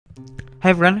Hi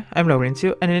everyone, I'm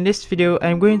Laurencio, and in this video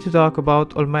I'm going to talk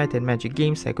about all Might and Magic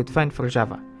games I could find for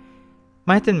Java.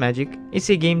 Might and Magic is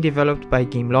a game developed by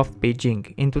Gameloft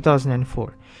Beijing in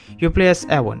 2004. You play as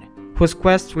Ewan, whose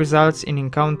quest results in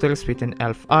encounters with an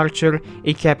elf archer,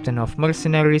 a captain of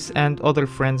mercenaries, and other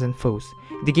friends and foes,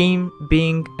 the game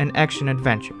being an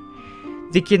action-adventure.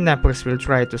 The kidnappers will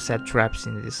try to set traps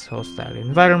in these hostile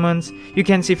environments. You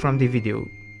can see from the video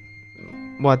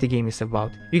what the game is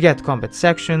about. You get combat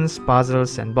sections,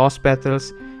 puzzles and boss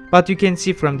battles, but you can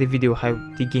see from the video how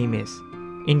the game is.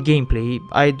 In gameplay,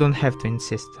 I don't have to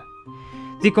insist.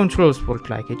 The controls work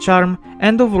like a charm,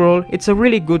 and overall it's a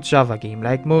really good Java game,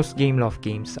 like most Gameloft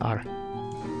games are.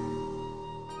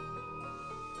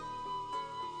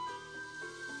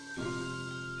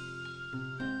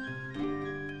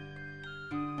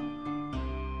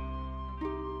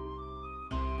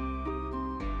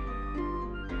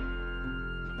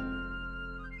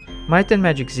 Might and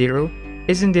Magic Zero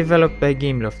isn't developed by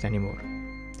Gameloft anymore.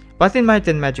 But in Might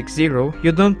and Magic Zero,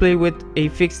 you don't play with a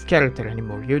fixed character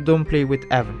anymore, you don't play with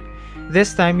Evan.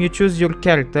 This time you choose your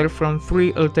character from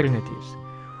 3 alternatives: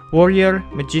 Warrior,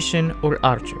 Magician or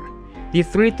Archer. The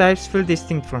 3 types feel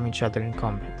distinct from each other in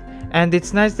combat, and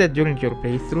it's nice that during your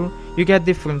playthrough you get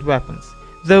different weapons,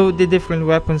 though the different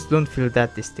weapons don't feel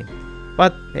that distinct.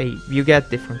 But hey, you get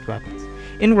different weapons.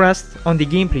 In Rust, on the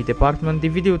gameplay department, the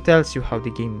video tells you how the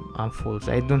game unfolds.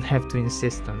 I don't have to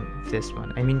insist on this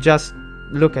one. I mean, just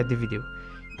look at the video.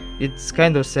 It's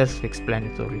kind of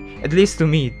self-explanatory. At least to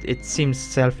me, it seems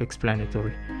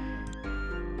self-explanatory.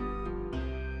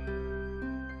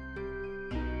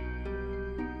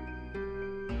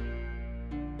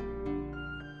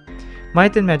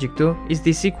 Might and Magic 2 is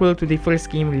the sequel to the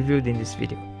first game reviewed in this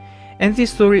video, and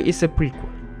this story is a prequel.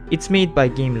 It's made by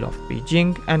Gameloft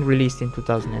Beijing and released in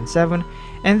 2007,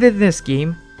 and in this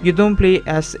game, you don't play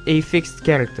as a fixed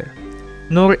character,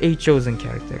 nor a chosen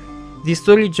character. The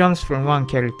story jumps from one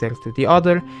character to the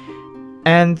other,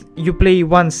 and you play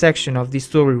one section of the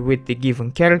story with the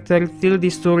given character till the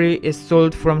story is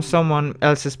told from someone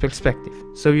else's perspective,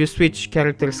 so you switch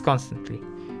characters constantly.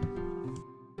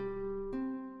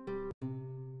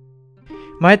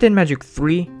 Might and Magic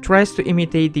 3 tries to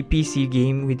imitate the PC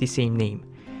game with the same name,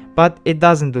 but it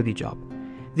doesn't do the job.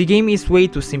 The game is way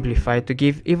too simplified to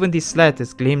give even the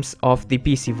slightest glimpse of the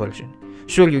PC version.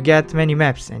 Sure, you get many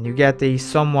maps and you get a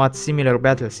somewhat similar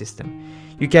battle system.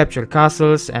 You capture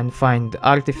castles and find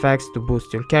artifacts to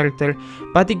boost your character,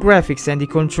 but the graphics and the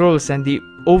controls and the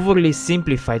overly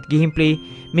simplified gameplay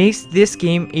makes this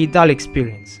game a dull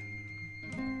experience.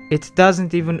 It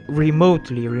doesn't even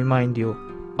remotely remind you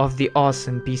of the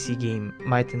awesome PC game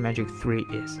Might and Magic 3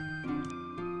 is.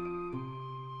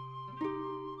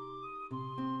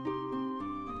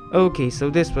 Okay, so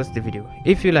this was the video.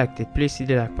 If you liked it, please hit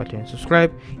the like button and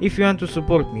subscribe. If you want to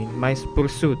support me in my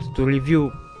pursuit to review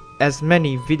as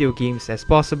many video games as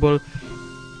possible,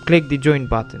 click the join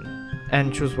button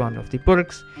and choose one of the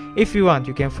perks. If you want,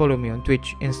 you can follow me on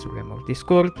Twitch, Instagram or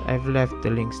Discord. I've left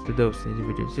the links to those in the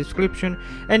video's description.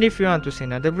 And if you want to see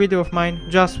another video of mine,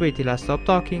 just wait till I stop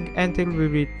talking and there will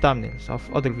be thumbnails of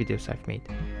other videos I've made.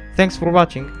 Thanks for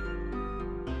watching.